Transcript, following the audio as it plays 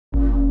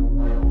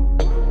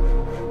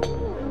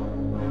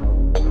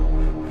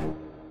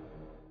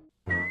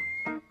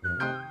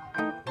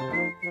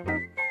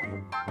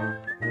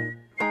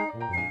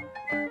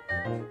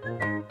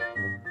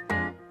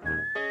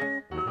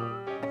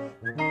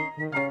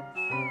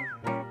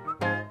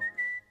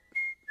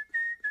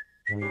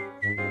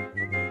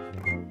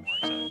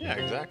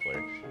Yeah, exactly.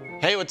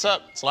 Hey, what's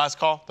up? It's Last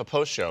Call, the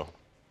post show.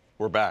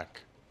 We're back.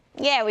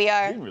 Yeah, we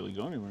are. You didn't really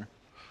go anywhere.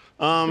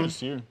 Good to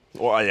see you.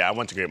 Well, yeah, I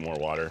went to get more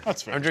water.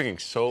 That's fair. I'm drinking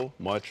so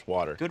much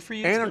water. Good for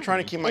you, And it's I'm good trying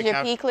for to keep you. my Is your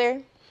caffeine. pee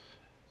clear?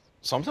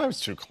 Sometimes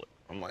too clear.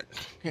 I'm like,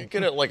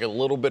 get it like a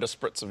little bit of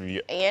spritz of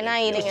you. You're not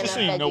eating Just enough so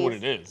you know what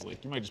veggies. it is.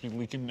 Like, you might just be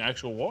leaking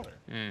actual water.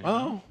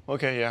 Oh,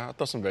 okay, yeah. I'll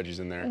throw some veggies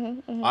in there.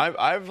 Mm-hmm,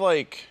 I've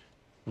like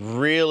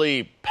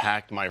really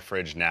packed my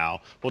fridge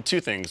now. Well,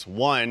 two things.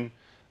 One,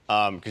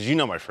 because you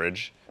know my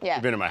fridge. Yeah.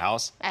 You've been in my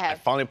house. I have.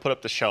 I finally put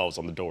up the shelves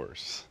on the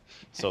doors.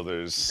 So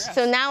there's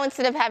So now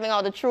instead of having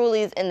all the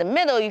Trulies in the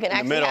middle, you can in the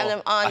actually middle, have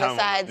them on I the have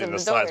sides in of the the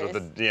sides doors.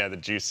 with the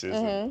juices.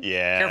 and- Mm-hmm.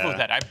 yeah. Careful with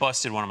that. I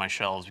busted one of my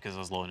shelves because I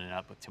was loading it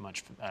up with too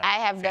much. I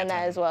have done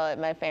that Fanta. as well at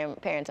my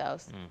parents'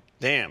 house.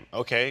 Damn.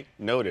 Okay.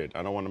 Noted.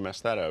 I don't want to mess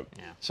that up.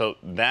 Yeah. So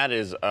that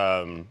is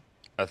a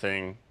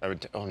thing.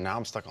 Oh, now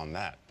I'm stuck on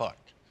that. Fuck.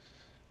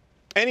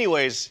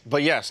 Anyways,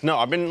 but yes, no,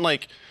 I've been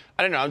like,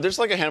 I don't know. There's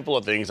like a handful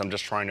of things I'm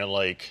just trying to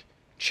like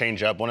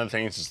change up. One of the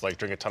things is like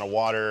drink a ton of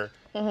water,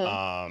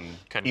 Cutting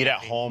eat at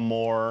caffeine. home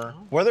more.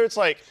 Whether it's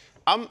like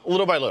I'm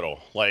little by little.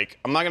 Like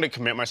I'm not gonna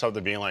commit myself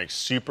to being like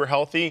super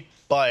healthy,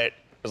 but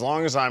as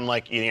long as I'm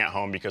like eating at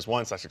home, because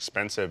one, it's less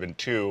expensive, and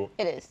two,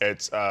 It is.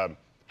 It's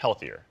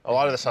healthier. A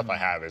lot of the stuff I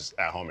have is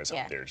at home is Yeah.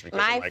 healthier, just because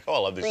My I'm like, oh, I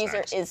love these freezer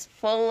snacks. is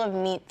full of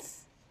meats.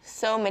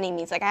 So many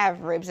meats. Like I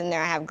have ribs in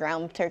there. I have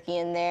ground turkey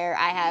in there.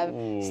 I have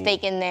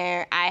steak in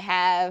there. I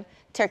have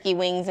turkey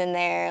wings in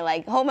there.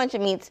 Like a whole bunch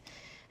of meats.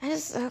 And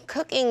just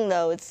cooking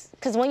though, it's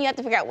because when you have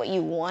to figure out what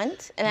you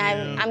want, and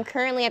I'm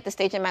currently at the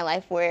stage in my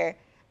life where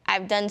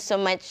I've done so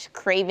much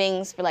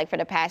cravings for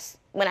the past,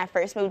 when I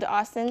first moved to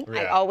Austin,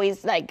 I Yeah.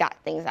 always like got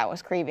things I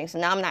was craving. So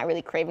now I'm not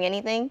really craving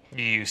anything.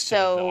 You used to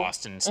So- the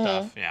Austin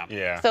stuff, yeah.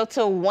 Yeah. So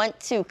to want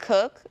to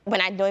cook when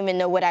I don't even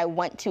know what I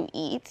want to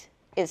eat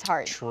is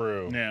hard.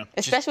 True. Yeah.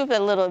 Especially with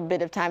a little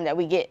bit of time that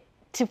we get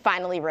to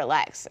finally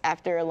relax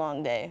after a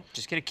long day.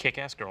 Just get a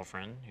kick-ass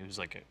girlfriend who's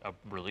like a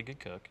really good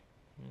cook.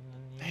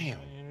 Damn.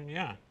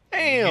 Yeah.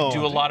 Damn. You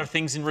do a lot of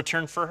things in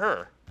return for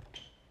her.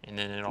 And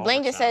then it all Blaine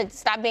works just out. said,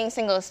 stop being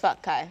single as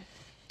fuck, Kai.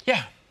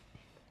 Yeah.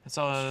 That's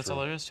all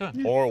there is to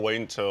it. Or wait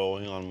until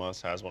Elon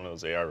Musk has one of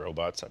those AI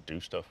robots that do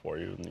stuff for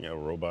you, and you have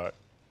a robot.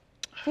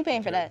 Who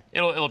paying for that?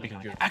 It'll be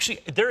good.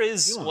 Actually, there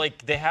is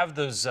like they have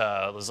those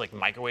like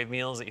microwave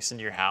meals that you send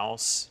to your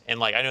house, and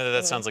like I know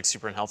that sounds like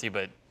super unhealthy,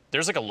 but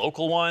there's like a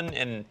local one,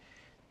 and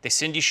they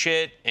send you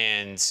shit,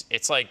 and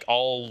it's like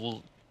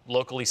all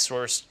locally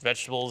sourced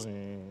vegetables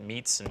and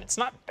meats, and it's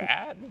not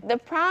bad. The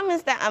problem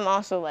is that I'm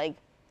also like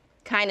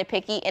kind of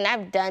picky, and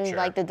I've done Sure.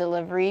 like the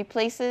delivery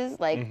places,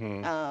 like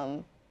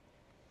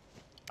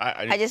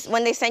I just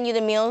when they send you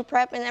the meal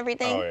prep and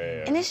everything, Oh, yeah,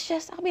 yeah. and it's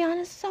just, I'll be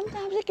honest,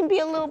 sometimes it can be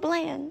a little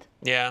bland.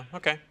 Yeah.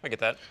 Okay, I get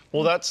that.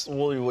 Well,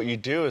 what you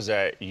do is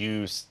that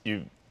you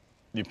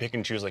pick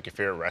and choose like your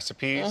favorite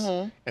recipes,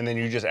 and then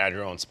you just add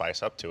your own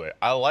spice up to it.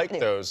 I like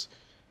those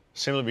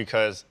simply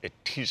because it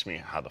teaches me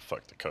how the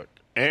fuck to cook,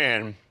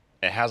 and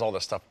it has all the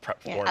stuff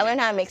prepped Yeah, for I me.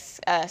 learned how to make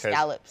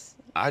scallops.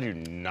 I do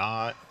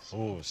not.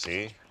 Ooh,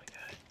 see.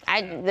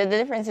 The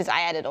difference is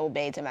I added Old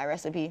Bay to my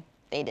recipe.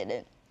 They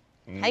didn't.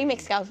 How you make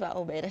scallops without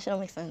Old Bay? That shit don't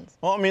make sense.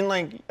 Well, I mean,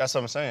 like that's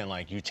what I'm saying.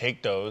 Like you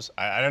take those.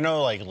 I don't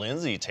know. Like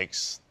Lindsay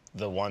takes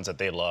the ones that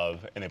they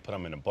love and they put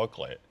them in a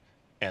booklet,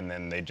 and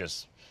then they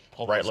just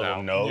Pull write those little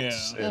out.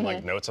 notes and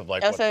like notes of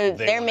like. Also, what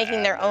they they're wanna making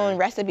add their own there.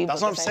 recipe That's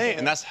book, what I'm saying, essentially.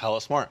 and that's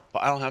hella smart.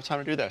 But I don't have time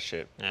to do that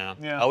shit. Yeah.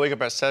 Yeah. I wake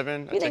up at 7.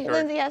 I You take think her.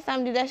 Lindsay has time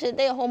to do that shit?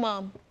 They a whole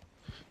mom.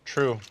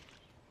 True,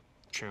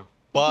 True.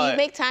 but You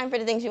make time for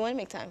the things you want to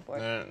make time for.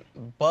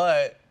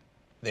 but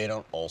they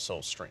don't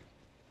also stream.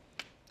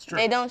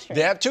 They don't stream.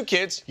 They have 2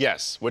 kids,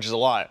 yes, which is a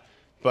lot.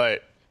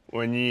 But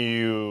when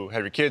you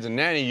have your kids and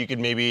nanny, you could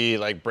maybe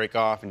like break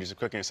off and do some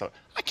cooking and stuff.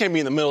 I can't be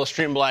in the middle of the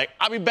stream and be like,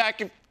 I'll be back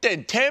in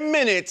 10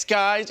 minutes,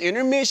 guys.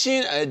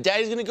 Intermission.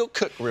 Daddy's gonna go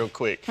cook real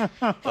quick.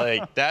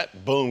 Like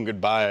that. Boom.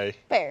 Goodbye.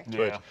 Fair.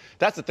 Twitch. Yeah.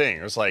 That's the thing.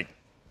 It's like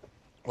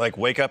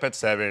wake up at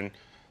 7,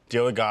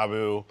 deal with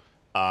Gabu,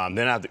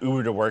 then I have to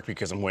Uber to work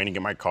because I'm waiting to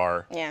get my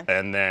car. Yeah.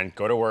 And then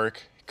go to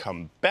work,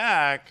 come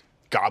back,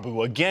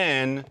 Gabu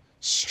again,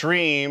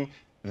 stream,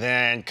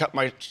 then cut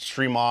my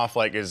stream off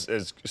like as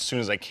soon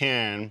as I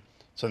can.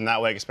 So then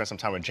that way I can spend some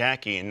time with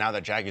Jackie. And now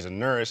that Jackie's a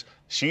nurse,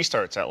 she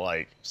starts at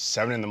like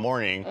 7 in the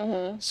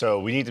morning. So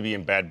we need to be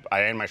in bed.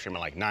 I end my stream at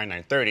like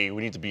 9:30.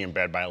 We need to be in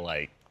bed by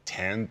like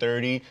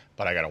 10:30.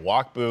 But I gotta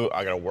walk Boo.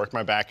 I gotta work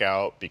my back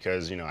out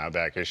because I have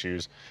back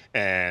issues.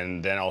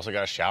 And then I also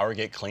gotta shower,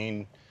 get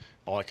clean,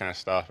 all that kind of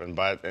stuff. And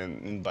by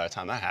the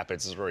time that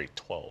happens, it's already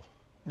 12.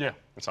 Yeah.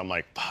 And so I'm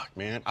like, fuck,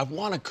 man, I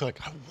wanna cook.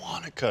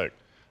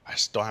 I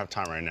just don't have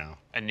time right now.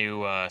 A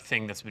new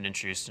thing that's been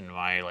introduced into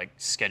my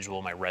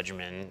schedule, my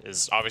regimen,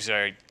 is obviously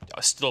I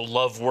still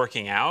love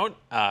working out,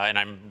 and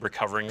I'm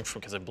recovering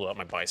because I blew out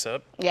my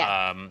bicep.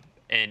 Yeah.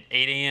 And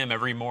 8 a.m.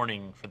 every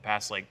morning for the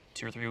past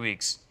 2 or 3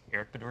 weeks,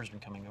 Eric Bedore's been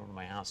coming over to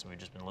my house, and we've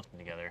just been lifting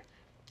together.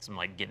 So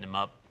I'm getting him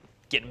up,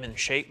 getting him in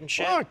shape and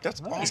shit. Fuck, that's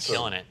awesome. He's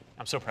killing it.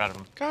 I'm so proud of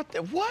him. God,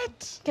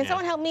 what? Can Yeah.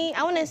 someone help me?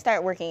 I want to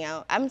start working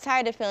out. I'm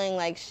tired of feeling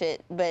like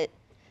shit, but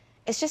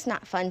it's just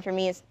not fun for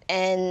me.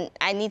 And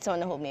I need someone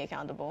to hold me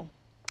accountable.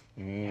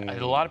 A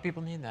lot of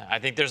people need that. I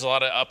think there's a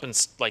lot of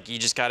like you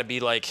just got to be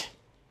like, you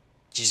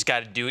just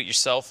got to do it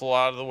yourself a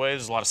lot of the way.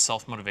 There's a lot of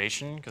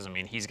self-motivation because I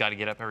mean he's got to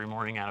get up every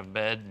morning out of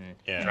bed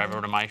and drive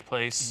over to my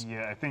place.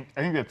 Yeah, I think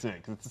that's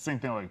it. Cause it's the same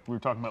thing. Like we were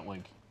talking about,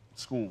 like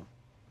school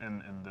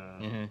and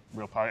the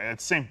real power.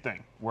 It's the same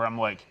thing where I'm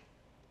like,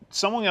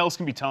 someone else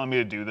can be telling me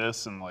to do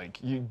this and like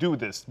you do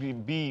this.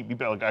 Be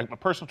better. Like a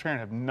personal trainer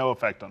have no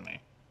effect on me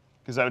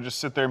because I would just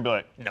sit there and be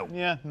like, Nope.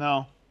 Yeah,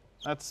 no,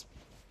 that's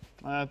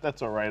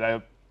all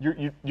right.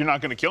 You're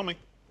not gonna kill me.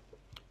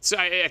 So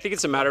I think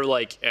it's a matter of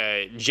like,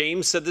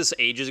 James said this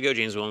ages ago,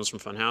 James Williams from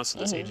Funhouse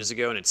said this ages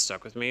ago, and it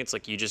stuck with me. It's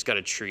like you just got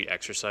to treat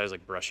exercise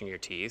like brushing your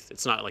teeth.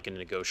 It's not like a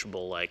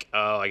negotiable, like,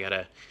 oh, I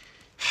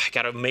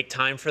gotta make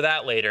time for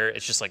that later.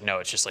 It's just like, no,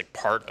 it's just like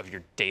part of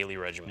your daily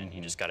regimen.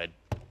 You just got to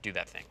do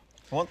that thing.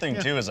 One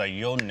thing too is like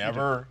you'll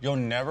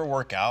never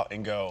work out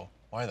and go,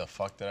 why the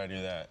fuck did I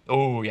do that?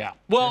 Oh yeah.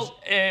 Well,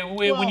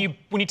 when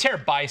you tear a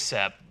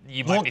bicep,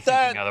 you might be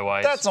thinking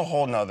otherwise. That's a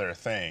whole nother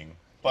thing.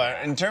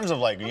 But in terms of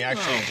like when you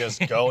actually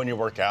just go and you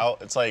work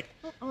out, it's like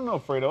I don't know,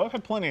 Fredo. I've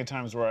had plenty of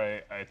times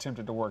where I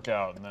attempted to work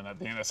out, and then at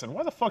the end I said,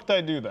 why the fuck did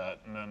I do that?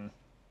 And then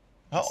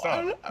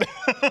stop.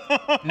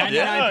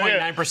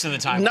 99.9% of the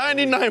time.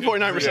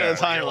 99.9% of the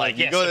time, You're like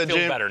you yes, go to I the feel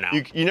gym, better now.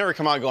 you never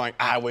come out going,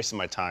 I wasted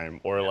my time,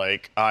 or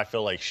like I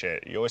feel like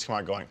shit. You always come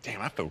out going,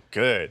 damn, I feel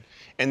good.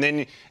 And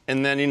then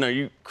you know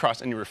you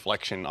cross any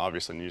reflection,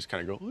 obviously, and you just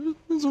kind of go,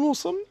 there's a little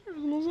something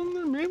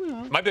there, maybe.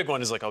 My big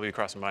one is like I'll be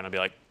crossing by and I'll be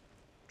like,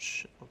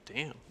 shit, oh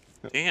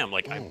damn,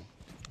 like I.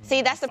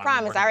 See, that's the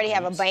Finally problem is I already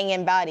have a glutes.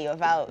 banging body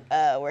without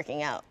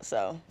working out.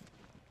 So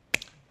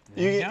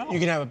You go.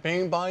 can have a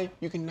banging body,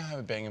 you can not have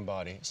a banging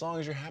body, as long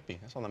as you're happy.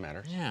 That's all that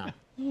matters. Yeah.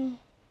 I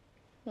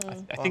All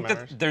think that that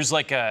matters. there's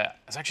like I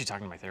was actually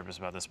talking to my therapist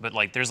about this, but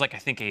like there's like I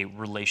think a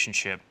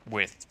relationship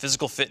with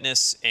physical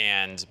fitness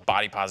and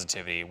body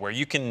positivity where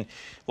you can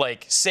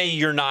like say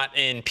you're not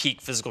in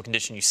peak physical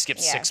condition, you skip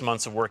Yeah. 6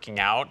 months of working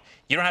out,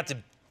 you don't have to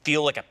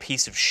feel like a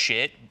piece of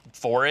shit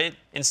for it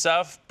and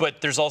stuff, but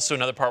there's also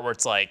another part where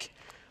it's like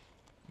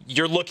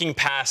you're looking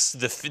past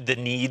the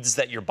needs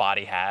that your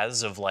body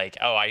has of like,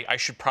 oh, I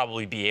should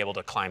probably be able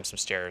to climb some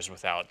stairs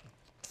without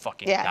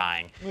fucking Yeah.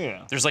 dying.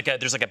 Yeah. There's like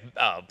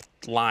a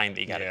line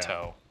that you gotta Yeah.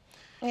 toe.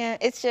 yeah,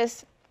 it's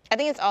just I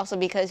think it's also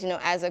because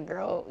as a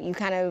girl you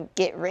kind of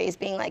get raised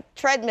being like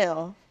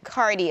treadmill,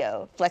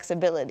 cardio,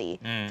 flexibility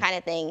kind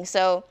of thing.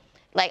 So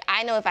like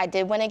I know if I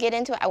did want to get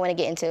into it, I want to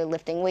get into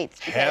lifting weights.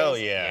 Hell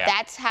because yeah.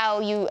 That's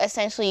how you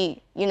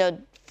essentially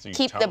So you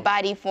keep the tone.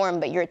 body form,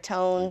 but you're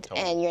toned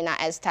and you're not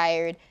as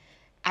tired.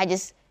 I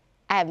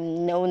have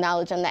no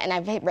knowledge on that, and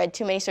I've read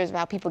too many stories about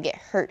how people get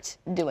hurt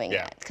doing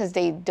Yeah. that because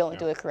they don't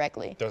do it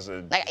correctly. Does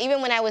it Like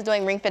even when I was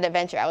doing Ring Fit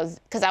Adventure, I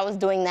was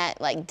doing that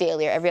like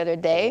daily or every other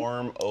day.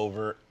 form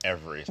over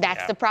everything?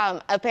 That's the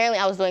problem. Apparently,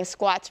 I was doing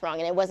squats wrong,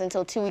 and it wasn't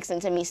until 2 weeks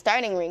into me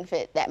starting Ring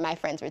Fit that my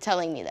friends were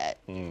telling me that.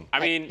 I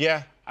mean,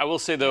 Yeah. I will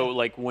say though,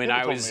 like when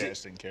I was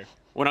just didn't care.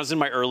 when I was in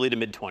my early to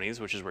mid 20s,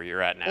 which is where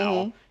you're at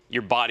now,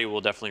 your body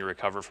will definitely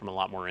recover from a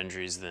lot more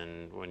injuries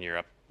than when you're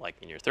up like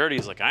in your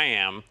 30s, like I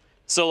am.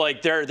 So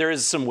like there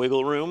is some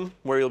wiggle room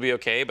where you'll be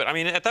okay. But I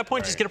mean, at that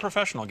point, just get a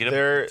professional. Get a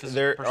There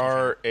personal trainer.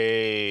 are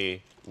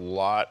a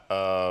lot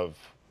of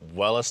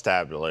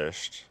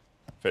well-established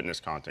fitness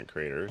content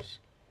creators.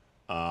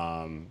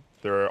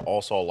 There are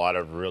also a lot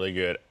of really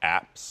good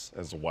apps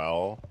as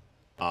well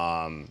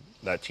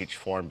that teach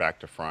form back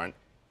to front.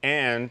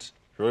 And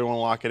if you really want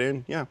to lock it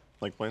in, yeah,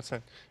 like Blaine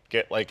said,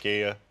 get like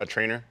a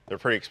trainer. They're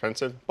pretty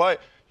expensive,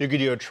 but you could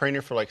do a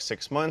trainer for like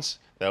 6 months.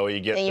 That way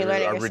you get Then you through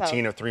learn it a yourself.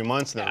 routine of 3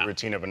 months, and then Yeah. a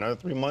routine of another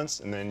 3 months,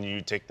 and then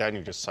you take that and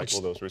you just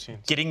cycle those routines.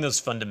 Getting those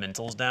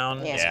fundamentals down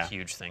is Yeah. a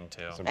huge thing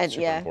too.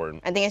 Super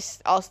important. I think it's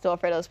all still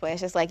for those points.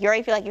 It's just like you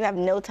already feel like you have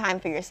no time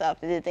for yourself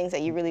to do the things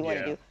that you really want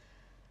to Yeah. do.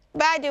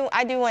 But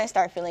I do want to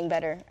start feeling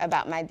better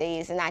about my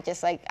days and not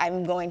just like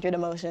I'm going through the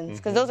motions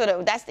because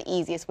that's the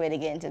easiest way to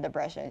get into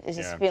depression. It's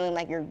just Yeah. feeling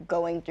like you're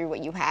going through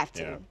what you have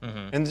to.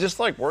 Yeah. And just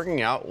like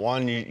working out,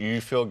 one,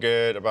 you feel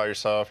good about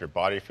yourself, your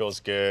body feels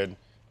good,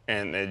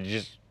 and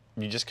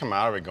you just come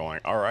out of it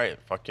going, all right,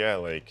 fuck yeah,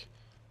 like,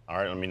 all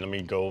right, let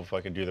me go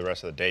fucking do the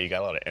rest of the day. You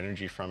got a lot of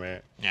energy from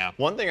it. Yeah.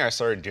 One thing I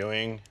started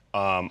doing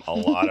a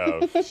lot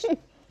of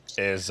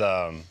is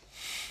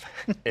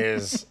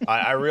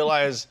I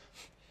realized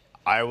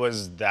I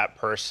was that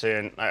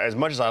person. As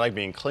much as I like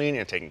being clean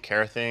and taking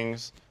care of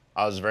things,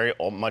 I was very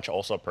much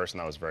also a person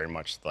that was very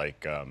much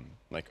like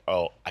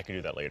oh, I can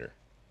do that later.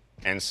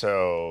 And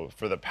so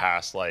for the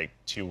past like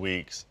 2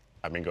 weeks,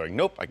 I've been going,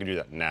 nope, I can do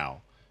that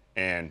now.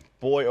 And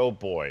boy, oh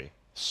boy,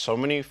 so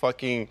many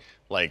fucking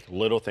like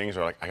little things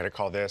are like, I gotta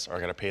call this or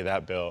I gotta pay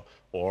that bill,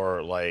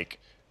 or like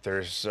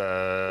there's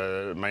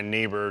my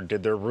neighbor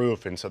did their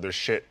roof and so there's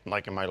shit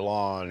like in my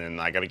lawn and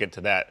I gotta get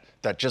to that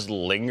just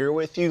linger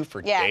with you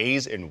for Yeah.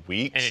 days and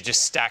weeks. And it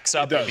just stacks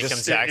up. does. and Just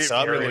becomes stacks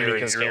up and scarier it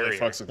becomes scarier.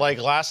 fucks with like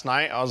last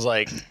night, I was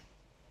like,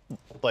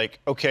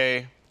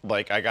 okay,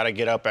 like I gotta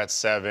get up at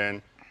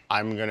 7.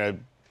 I'm gonna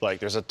like,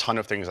 there's a ton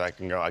of things I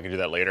can do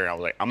that later. And I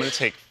was like, I'm gonna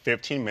take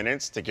 15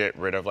 minutes to get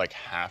rid of like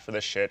half of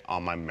the shit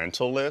on my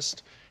mental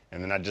list,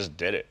 and then I just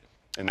did it.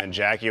 And then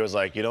Jackie was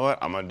like, you know what?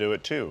 I'm gonna do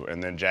it too.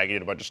 And then Jackie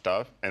did a bunch of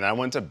stuff, and I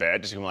went to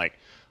bed just being like,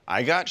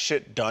 I got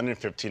shit done in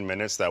 15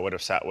 minutes that I would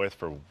have sat with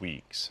for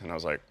weeks. And I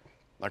was like,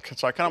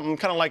 so I'm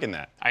kind of liking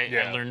that. I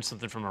learned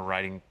something from a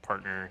writing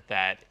partner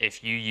that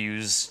if you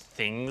use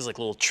things like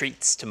little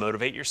treats to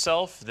motivate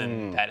yourself,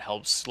 then that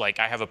helps. Like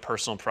I have a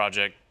personal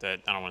project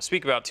that I don't want to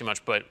speak about too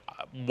much, but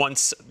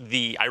once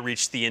I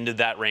reach the end of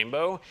that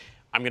rainbow,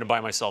 I'm gonna buy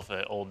myself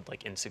an old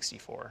like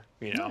N64,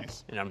 you know,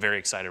 and I'm very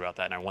excited about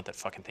that, and I want that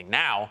fucking thing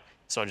now,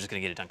 so I'm just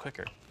gonna get it done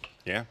quicker.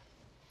 Yeah.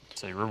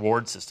 So the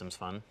reward system's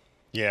fun.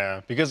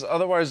 Yeah, because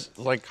otherwise,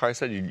 like Kai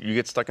said, you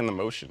get stuck in the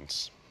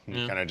motions.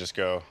 You kind of just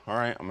go, all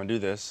right, I'm gonna do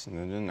this, and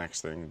then the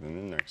next thing, and then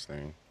the next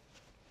thing.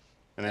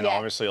 And then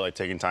obviously, like,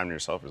 taking time to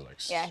yourself is, like,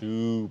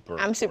 super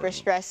I'm super important.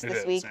 stressed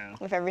this week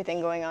with everything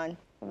going on.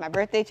 With my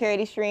birthday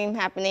charity stream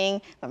happening,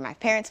 with my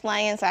parents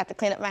flying, so I have to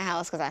clean up my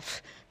house because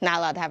I'm not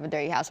allowed to have a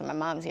dirty house when my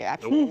mom's here.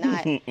 Absolutely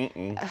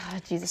not. Oh,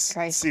 Jesus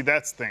Christ. See,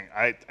 that's the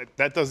thing.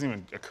 That doesn't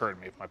even occur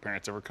to me if my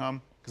parents ever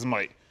come, because I'm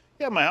like,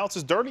 yeah, my house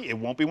is dirty. It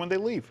won't be when they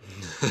leave.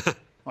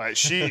 Like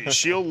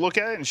she'll look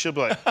at it and she'll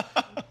be like,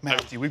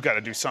 Matthew, we've got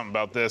to do something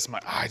about this. I'm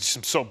like, I'm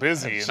so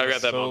busy. And I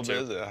got that mom too.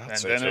 and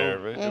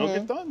then it'll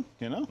get done,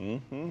 you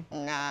know?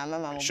 Nah, my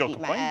mom will She'll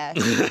beat my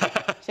complain.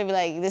 ass. She'll be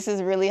like, this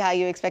is really how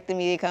you expected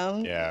me to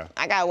come? Yeah.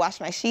 I gotta wash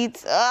my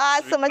sheets.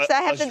 So much that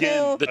I have to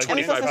Again, do. the I'm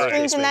 25 supposed to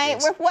stream birthday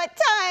tonight. spankings. With what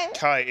time?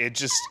 Kai,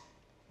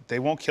 they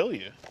won't kill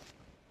you.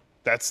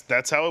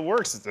 That's how it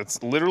works.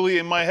 That's literally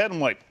in my head. I'm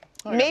like,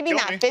 oh, Maybe kill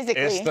not me.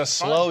 physically. It's the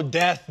slow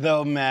death,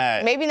 though,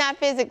 Matt. Maybe not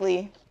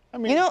physically. I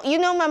mean, You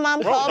know, my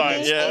mom called me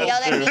times. and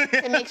yelled at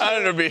me to make I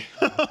don't know,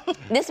 sure.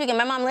 be. This weekend,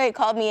 my mom literally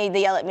called me to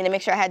yell at me to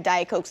make sure I had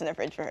Diet Cokes in the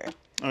fridge for her.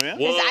 oh yeah.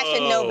 Because I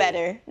should know Whoa.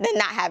 better than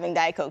not having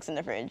Diet Cokes in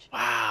the fridge.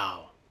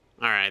 Wow.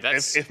 All right,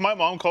 that's If my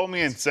mom called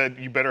me and said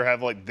you better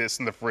have like this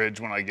in the fridge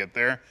when I get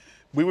there,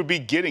 we would be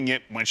getting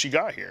it when she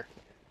got here,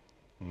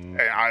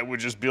 and I would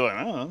just be like,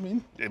 oh,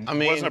 it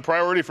wasn't a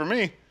priority for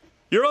me.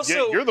 you're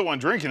also Yeah, you're the one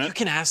drinking you it.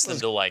 can ask them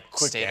to like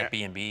stay at app.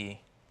 B&B.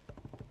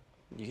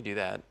 You can do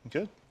that.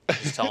 Good.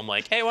 Just tell them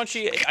like, hey, why don't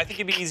you? I think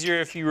it'd be easier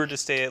if you were to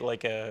stay at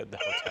like the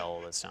hotel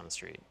that's down the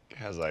street.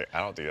 I was like, I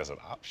don't think that's an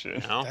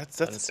option. No, That's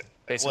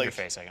based on your like-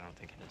 face. I don't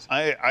think it is.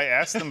 I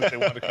asked them if they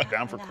wanted to come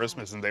down for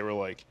Christmas, and they were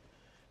like,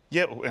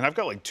 yeah, and I've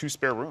got like 2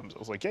 spare rooms. I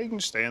was like, yeah, you can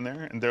just stay in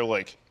there. And they're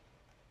like,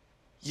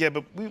 yeah,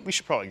 but we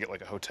should probably get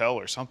like a hotel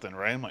or something,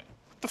 right? I'm like,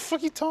 what the fuck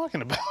are you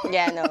talking about?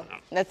 Yeah, no.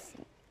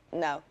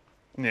 No.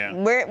 Yeah.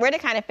 We're the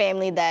kind of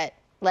family that,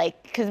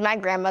 like, because my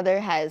grandmother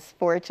has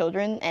 4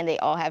 children and they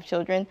all have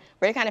children.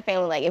 We're the kind of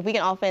family, like, if we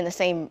can all fit in the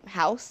same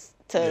house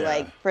for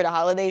the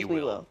holidays,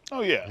 we will.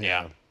 Oh yeah.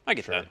 Yeah, I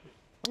get that.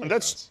 And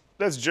that's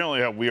generally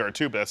how we are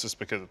too, but that's just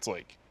because it's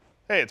like,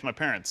 hey, it's my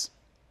parents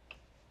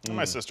and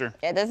my sister.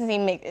 Yeah, it doesn't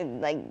seem make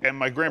like. And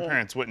my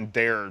grandparents wouldn't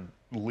dare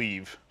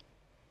leave.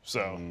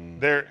 So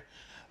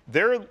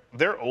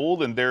they're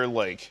old, and they're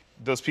like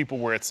those people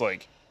where it's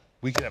like,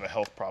 we could have a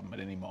health problem at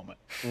any moment.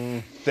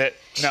 That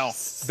now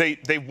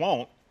they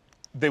won't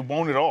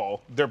at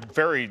all. They're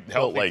very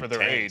healthy like for their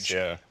tanks, age.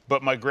 yeah.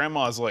 But my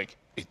grandma's like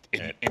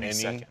any any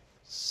second.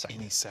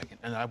 Any second.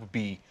 And I would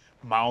be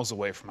miles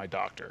away from my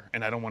doctor,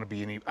 and I don't want to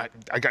be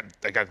I got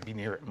to be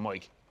near it. I'm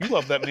like, you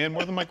love that man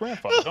more than my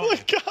grandfather,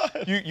 don't you?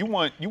 God.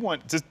 You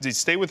want to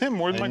stay with him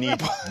more than I my need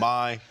grandpa.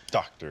 my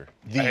doctor.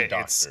 The Hey,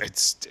 doctor.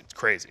 it's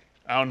crazy.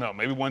 I don't know.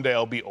 Maybe one day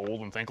I'll be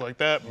old and think like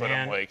that, but I'm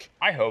Man, like,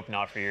 I hope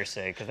not for your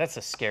sake, because that's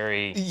a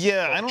scary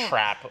Yeah, I don't-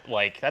 trap.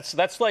 Like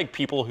that's like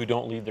people who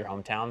don't leave their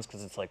hometowns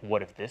because it's like,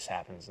 what if this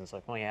happens? And it's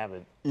like, well, yeah,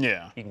 but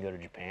yeah. you can go to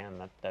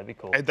Japan. That'd be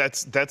cool. And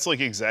that's like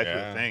exactly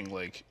Yeah. the thing.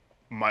 Like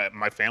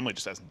my family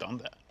just hasn't done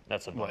that.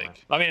 That's a bummer.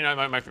 Like, I mean,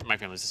 my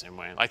family's the same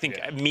way. I think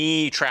Yeah.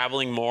 me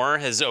traveling more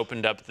has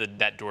opened up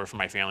that door for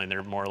my family.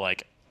 They're more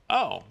like,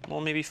 oh,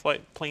 well, maybe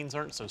planes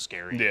aren't so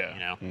scary. Yeah. You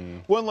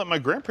know. Well, like my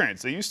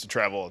grandparents, they used to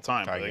travel all the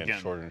time, but Probably getting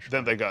again, shorter and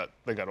then they got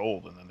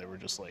old, and then they were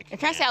just like, I'm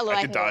trying to see how low I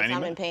I could can go die before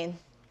I'm any in pain.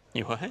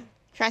 You what?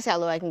 Trying to see how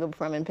low I can go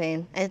before I'm in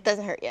pain. And it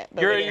doesn't hurt yet.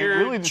 But You're we're getting you're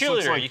there. really a just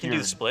looks cheerleader. like You can do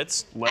you're- the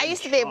splits. I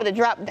used to be able to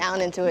drop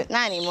down into it.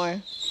 Not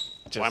anymore.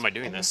 Why am I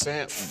doing this?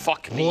 Sam,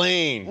 Fuck me.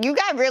 Blaine. You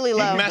got really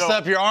low. Mess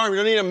up your arm. You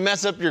don't need to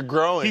mess up your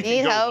growing. You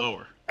need go help?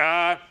 lower.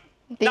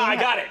 Do No, you I have-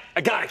 got it.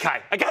 I got it,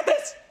 Kai. I got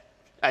this.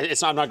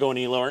 I'm not going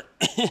any lower.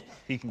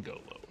 He can go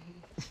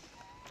lower.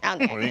 I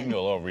don't Well, know. you can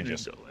go lower. We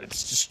just.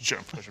 It's just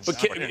jump. Push him But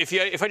down.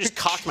 if I just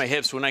cock my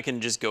hips, when I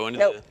can just go into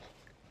Nope.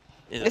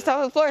 the.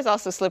 The floor is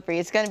also slippery.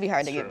 It's gonna be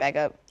hard to True. get back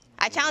up.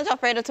 I challenge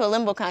Alfredo to a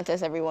limbo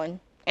contest, everyone,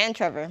 and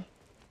Trevor.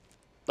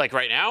 Like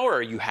right now,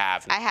 or you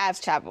have? I have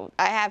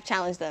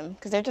challenged them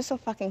because they're just so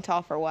fucking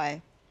tall for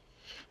why.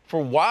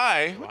 For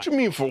why? What you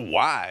mean for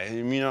why?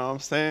 You know what I'm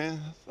saying?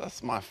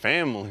 That's my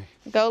family.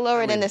 Go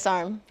lower than this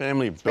arm.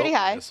 Family built pretty me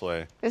high. this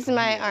way. This is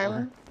my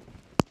arm.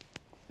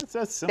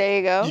 That's simple. There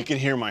you go. You can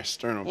hear my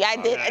sternum. Yeah, I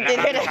did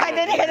hear the, I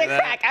did hear the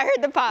crack. I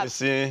heard the pop. You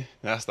see?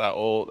 That's that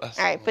old. That's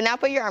All right, but now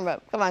put your arm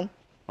up. Come on,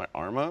 my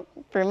arm up.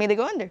 for me to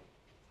go under.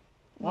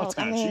 Well, that's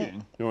Well, I kind of mean-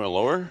 cheating. You want to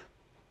lower?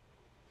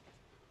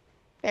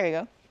 There we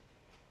go.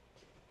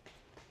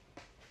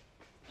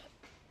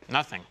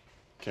 Nothing.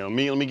 Okay, let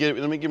me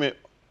give it.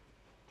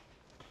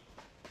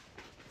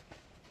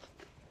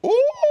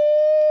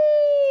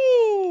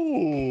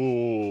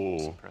 Ooh.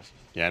 Impressive.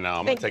 Yeah, no, I'm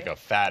gonna Thank take you. a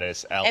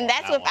fattest L. And on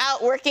that's that one.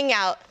 without working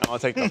out. I'm gonna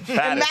take the fattest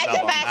L Imagine on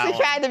if I that actually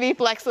one. tried to be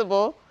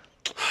flexible.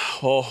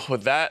 Well,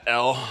 with that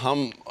L,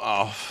 I'm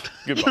off.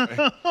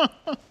 Goodbye.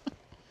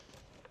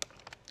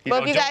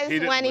 But if you he guys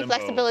did want any limbo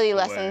flexibility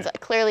away. lessons,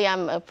 clearly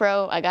I'm a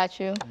pro. I got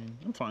you.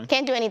 I'm fine.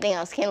 Can't do anything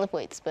else. Can't lift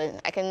weights, but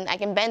I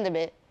can bend a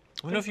bit.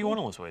 I don't know if you want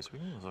to lift weights. We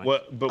can lift weights.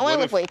 What? But I want what to if?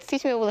 lift weights.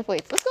 Teach me how to lift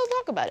weights. Let's go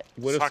talk about it.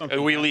 What if Talk-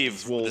 something we happens?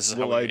 leave. Will, This is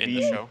how will we I end the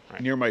be show,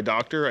 right? near my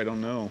doctor? I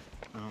don't know.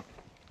 Oh,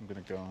 I'm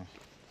gonna go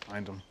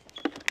find him.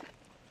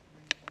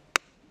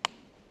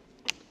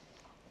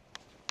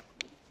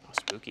 Oh,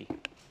 spooky.